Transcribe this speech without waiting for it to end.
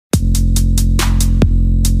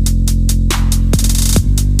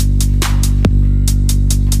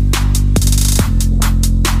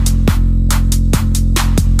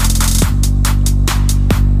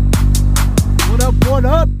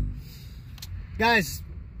Guys,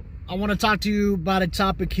 I want to talk to you about a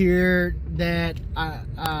topic here that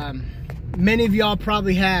many of y'all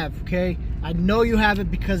probably have, okay? I know you have it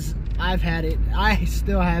because I've had it. I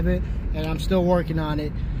still have it, and I'm still working on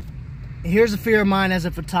it. Here's a fear of mine as a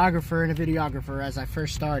photographer and a videographer as I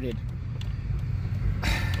first started.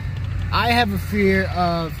 I have a fear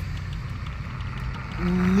of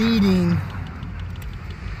leading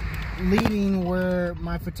where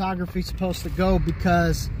my photography is supposed to go,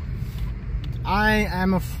 because I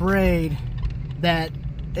am afraid that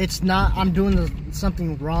I'm doing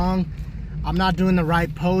something wrong. I'm not doing the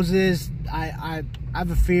right poses. I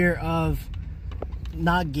have a fear of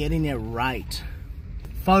not getting it right.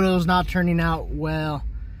 Photos not turning out well.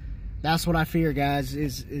 That's what I fear, guys,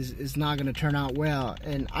 is not going to turn out well.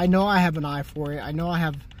 And I know I have an eye for it. I know I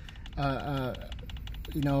have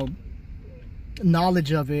you know,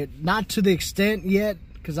 knowledge of it, not to the extent yet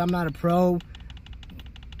because I'm not a pro,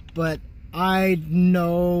 but I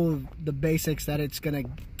know the basics that it's gonna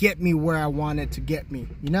get me where I want it to get me,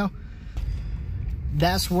 you know.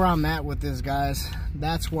 That's where I'm at with this, guys.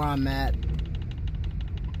 That's where I'm at,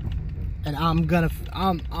 and I want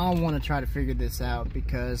to try to figure this out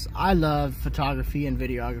because I love photography and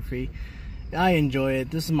videography. I enjoy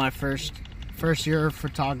it. This is my first year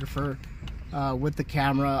photographer with the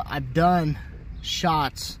camera. I've done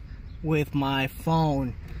shots with my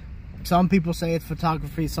phone. Some people say it's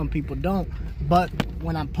photography, some people don't. But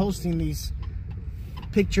when I'm posting these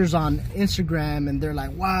pictures on Instagram and they're like,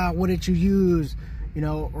 wow, what did you use? You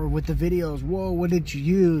know, or with the videos, whoa, what did you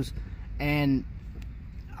use? And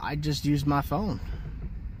I just used my phone.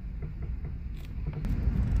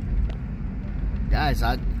 Guys,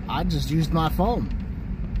 I just used my phone.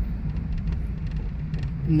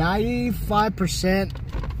 95%,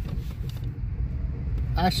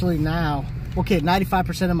 actually now, okay,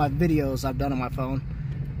 95% of my videos I've done on my phone.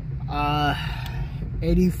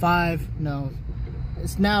 85, no,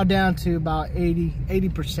 it's now down to about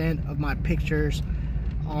 80% of my pictures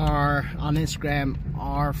are on Instagram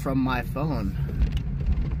are from my phone.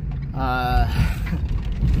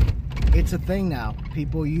 It's a thing now.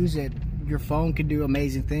 People use it. Your phone can do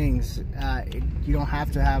amazing things. You don't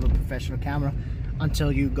have to have a professional camera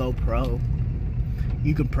until you go pro.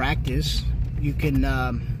 You can practice. You can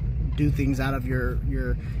do things out of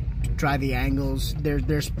your try the angles.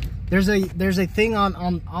 There's a thing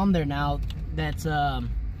on there now that's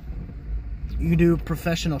you do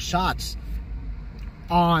professional shots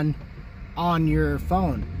on your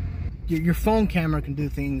phone. Your phone camera can do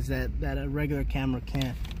things that a regular camera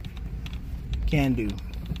can do.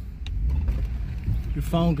 Your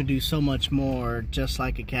phone can do so much more, just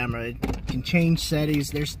like a camera. It can change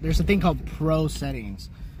settings. There's a thing called pro settings.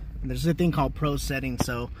 There's a thing called pro settings.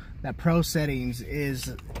 So that pro settings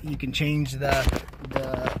is you can change the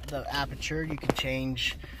aperture. You can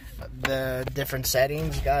change the different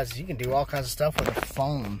settings, guys. You can do all kinds of stuff with a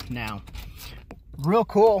phone now. Real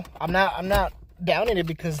cool. I'm not downing it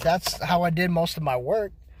because that's how I did most of my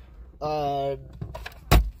work. My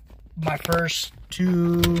first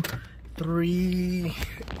 2-3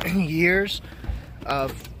 years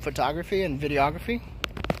of photography and videography.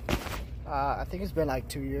 I think it's been like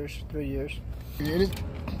 2 years, 3 years. It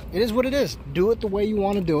is what it is. Do it the way you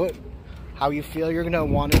want to do it, how you feel you're gonna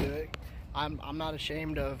want to do it. I'm not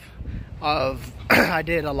ashamed of I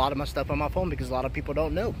did a lot of my stuff on my phone because a lot of people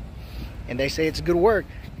don't know, and they say it's good work.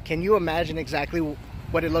 Can you imagine exactly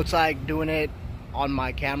what it looks like doing it on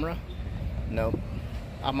my camera? No,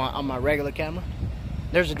 on my regular camera.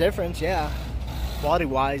 There's a difference, yeah,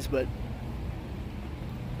 quality-wise, but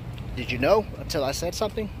did you know until I said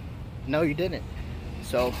something? No, you didn't.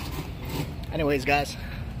 So, anyways, guys,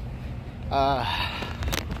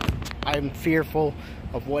 I'm fearful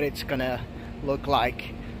of what it's gonna look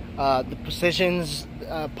like. The positions,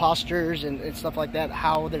 postures, and stuff like that,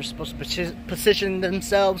 how they're supposed to position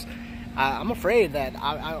themselves. I'm afraid that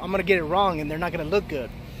I'm gonna get it wrong and they're not gonna look good.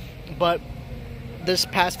 But this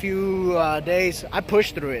past few days, I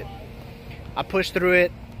pushed through it.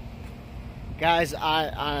 Guys.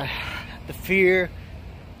 The fear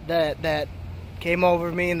that came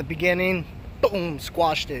over me in the beginning, boom,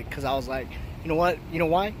 squashed it, because I was like, you know what? You know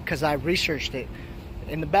why? Because I researched it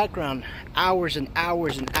in the background, hours and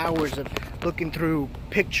hours and hours of looking through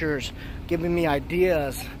pictures, giving me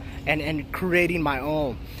ideas, and creating my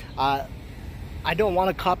own. I don't want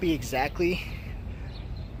to copy exactly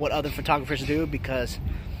what other photographers do because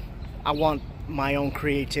I want my own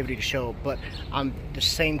creativity to show, but I'm the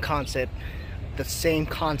same concept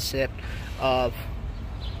of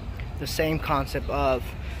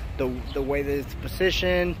the way that it's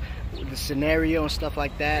positioned, the scenario and stuff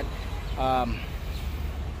like that.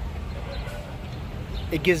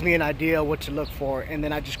 it gives me an idea what to look for, and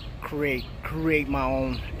then I just create my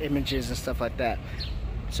own images and stuff like that.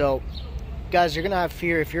 So guys, you're gonna have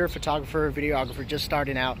fear if you're a photographer or videographer just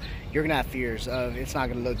starting out. You're gonna have fears of it's not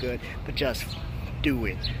gonna look good, but just do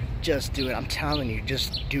it. Just do it. I'm telling you,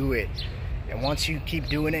 just do it. And once you keep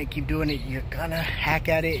doing it, you're gonna hack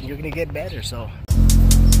at it and you're gonna get better. So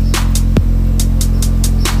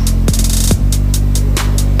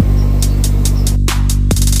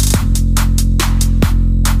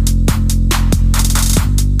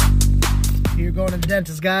you're going to the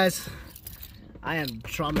dentist, guys. I am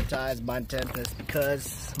traumatized by dentists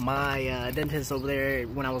because my dentist over there,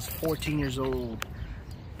 when I was 14 years old,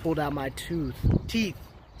 pulled out my teeth,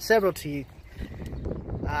 several teeth.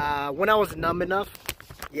 When I was numb enough,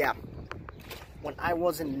 yeah. When I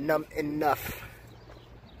wasn't numb enough.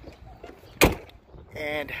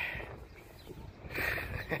 And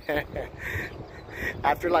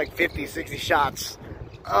after like 50, 60 shots,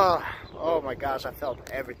 oh my gosh, I felt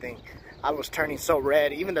everything. I was turning so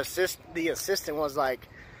red. Even the assistant was like,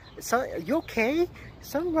 "Are you okay? Is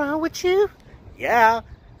something wrong with you?" Yeah,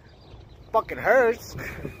 fucking hurts.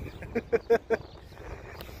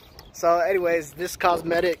 So anyways, this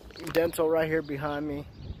cosmetic dental right here behind me,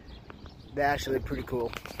 they're actually pretty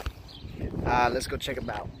cool. Let's go check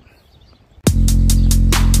them out.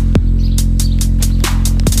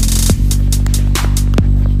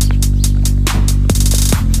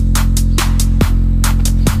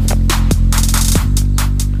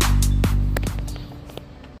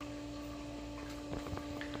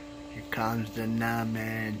 Comes the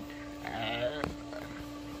numbing.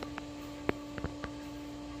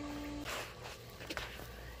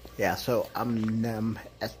 Yeah, so I'm numb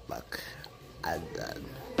as fuck. I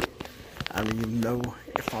don't even know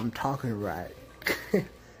if I'm talking right.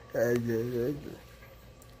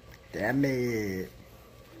 Damn it.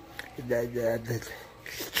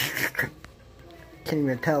 Can't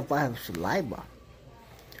even tell if I have saliva.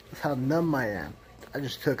 That's how numb I am. I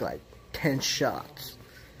just took like 10 shots.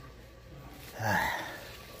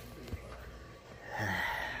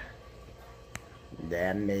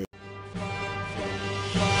 Damn me.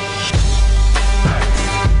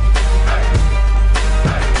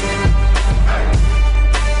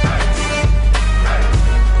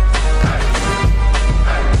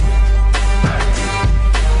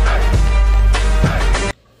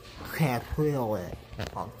 Can't feel it.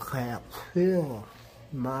 I can't feel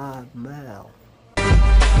my mouth.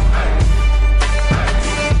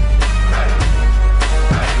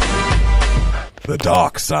 The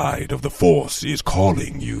dark side of the Force is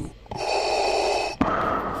calling you.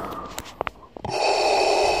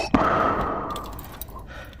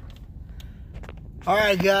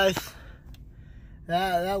 Alright guys,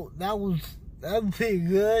 that was pretty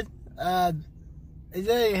good. It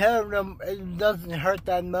doesn't hurt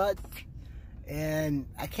that much, and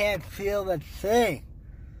I can't feel that thing.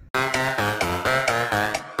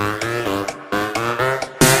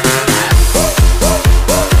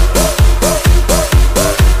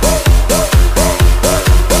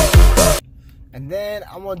 And then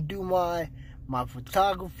I'm gonna do my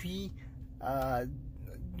photography,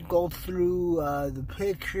 go through the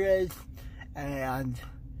pictures, and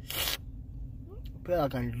I feel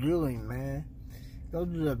like I'm drooling, man. Those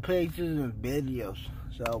are the pictures and videos.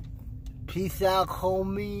 So, peace out,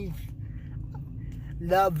 homies.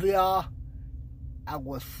 Love y'all. I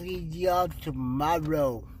will see y'all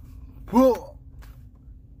tomorrow.